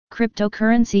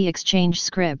Cryptocurrency exchange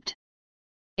script.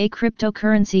 A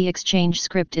cryptocurrency exchange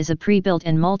script is a pre-built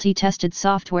and multi-tested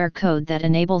software code that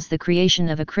enables the creation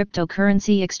of a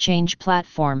cryptocurrency exchange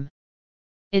platform.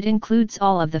 It includes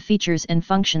all of the features and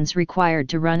functions required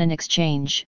to run an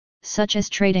exchange, such as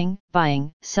trading,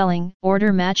 buying, selling,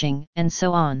 order matching, and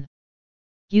so on.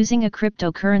 Using a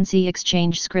cryptocurrency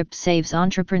exchange script saves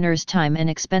entrepreneurs time and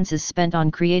expenses spent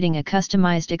on creating a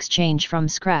customized exchange from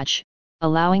scratch,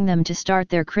 allowing them to start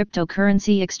their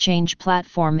cryptocurrency exchange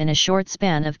platform in a short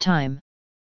span of time.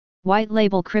 White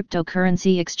Label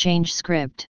Cryptocurrency Exchange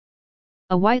Script.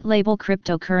 A white label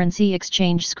cryptocurrency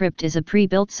exchange script is a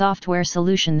pre-built software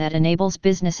solution that enables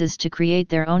businesses to create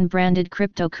their own branded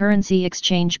cryptocurrency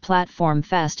exchange platform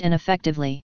fast and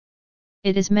effectively.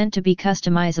 It is meant to be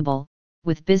customizable,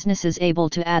 with businesses able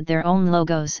to add their own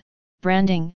logos,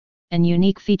 branding, and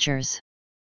unique features.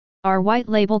 Our white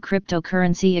label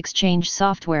cryptocurrency exchange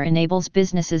software enables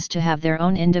businesses to have their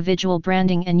own individual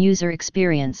branding and user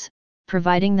experience,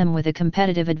 providing them with a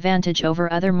competitive advantage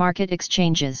over other market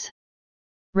exchanges.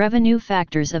 Revenue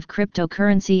factors of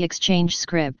cryptocurrency exchange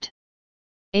script.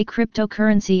 A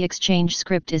cryptocurrency exchange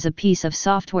script is a piece of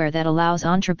software that allows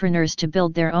entrepreneurs to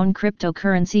build their own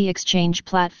cryptocurrency exchange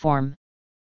platform.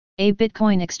 A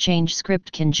Bitcoin exchange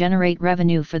script can generate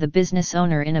revenue for the business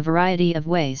owner in a variety of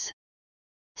ways.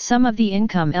 Some of the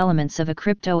income elements of a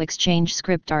crypto exchange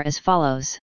script are as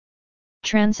follows.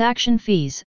 Transaction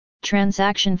fees.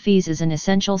 Transaction fees is an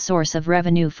essential source of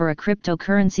revenue for a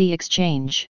cryptocurrency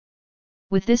exchange.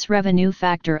 With this revenue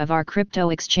factor of our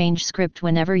crypto exchange script,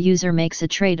 whenever user makes a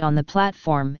trade on the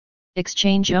platform,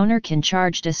 exchange owner can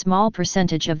charge a small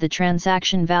percentage of the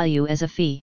transaction value as a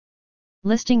fee.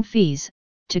 Listing fees.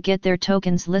 To get their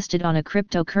tokens listed on a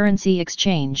cryptocurrency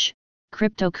exchange,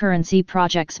 cryptocurrency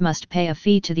projects must pay a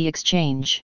fee to the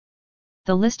exchange.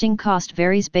 The listing cost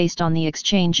varies based on the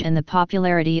exchange and the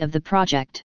popularity of the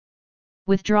project.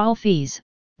 Withdrawal fees.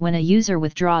 When a user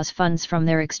withdraws funds from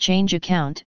their exchange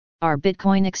account, our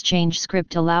Bitcoin exchange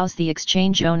script allows the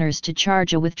exchange owners to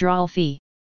charge a withdrawal fee.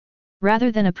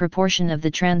 Rather than a proportion of the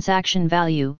transaction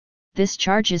value, this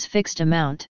charge is fixed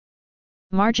amount.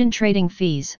 Margin trading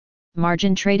fees.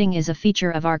 Margin trading is a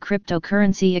feature of our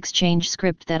cryptocurrency exchange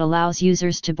script that allows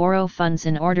users to borrow funds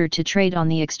in order to trade on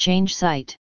the exchange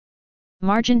site.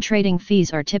 Margin trading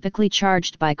fees are typically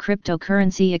charged by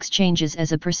cryptocurrency exchanges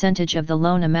as a percentage of the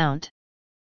loan amount.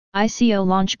 ICO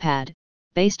Launchpad.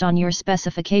 Based on your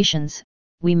specifications,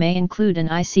 we may include an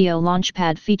ICO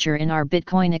Launchpad feature in our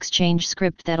Bitcoin exchange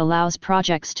script that allows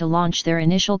projects to launch their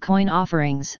initial coin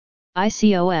offerings,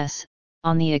 ICOs,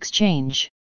 on the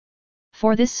exchange.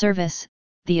 For this service,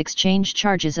 the exchange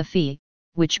charges a fee,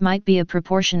 which might be a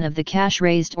proportion of the cash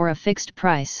raised or a fixed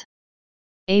price.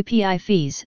 API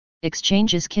fees.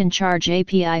 Exchanges can charge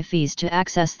API fees to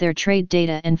access their trade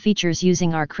data and features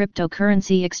using our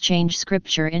cryptocurrency exchange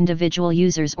script. Individual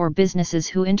users or businesses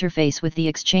who interface with the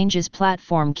exchange's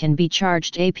platform can be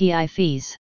charged API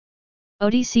fees.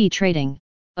 OTC trading.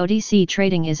 OTC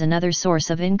trading is another source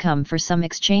of income for some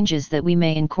exchanges that we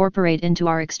may incorporate into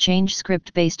our exchange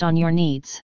script based on your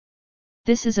needs.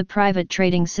 This is a private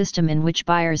trading system in which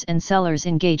buyers and sellers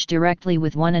engage directly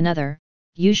with one another,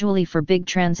 usually for big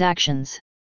transactions.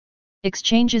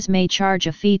 Exchanges may charge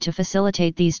a fee to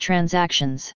facilitate these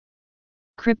transactions.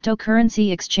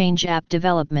 Cryptocurrency exchange app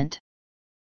development.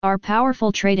 Our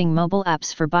powerful trading mobile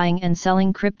apps for buying and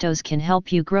selling cryptos can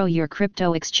help you grow your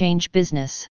crypto exchange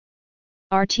business.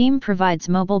 Our team provides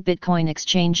mobile Bitcoin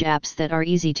exchange apps that are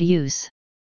easy to use.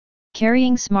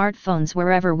 Carrying smartphones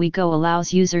wherever we go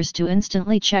allows users to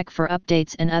instantly check for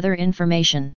updates and other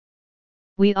information.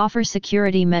 We offer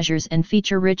security measures and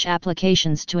feature-rich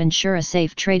applications to ensure a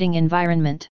safe trading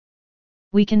environment.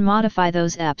 We can modify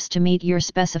those apps to meet your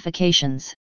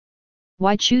specifications.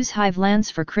 Why choose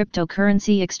Hivelance for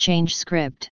cryptocurrency exchange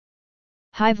script?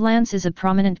 Hivelance is a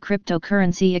prominent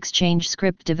cryptocurrency exchange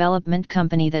script development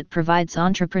company that provides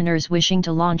entrepreneurs wishing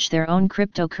to launch their own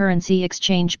cryptocurrency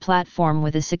exchange platform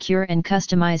with a secure and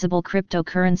customizable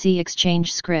cryptocurrency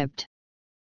exchange script.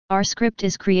 Our script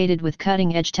is created with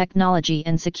cutting-edge technology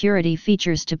and security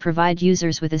features to provide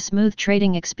users with a smooth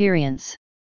trading experience.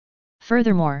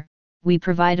 Furthermore, we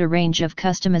provide a range of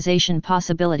customization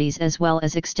possibilities as well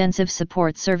as extensive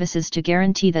support services to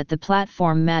guarantee that the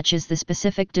platform matches the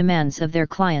specific demands of their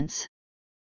clients.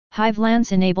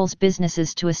 Hivelance enables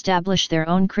businesses to establish their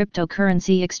own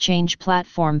cryptocurrency exchange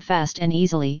platform fast and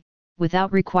easily,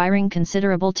 without requiring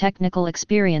considerable technical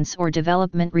experience or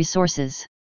development resources.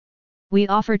 We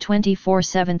offer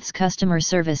 24/7 customer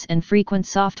service and frequent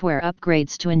software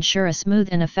upgrades to ensure a smooth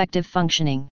and effective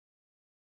functioning.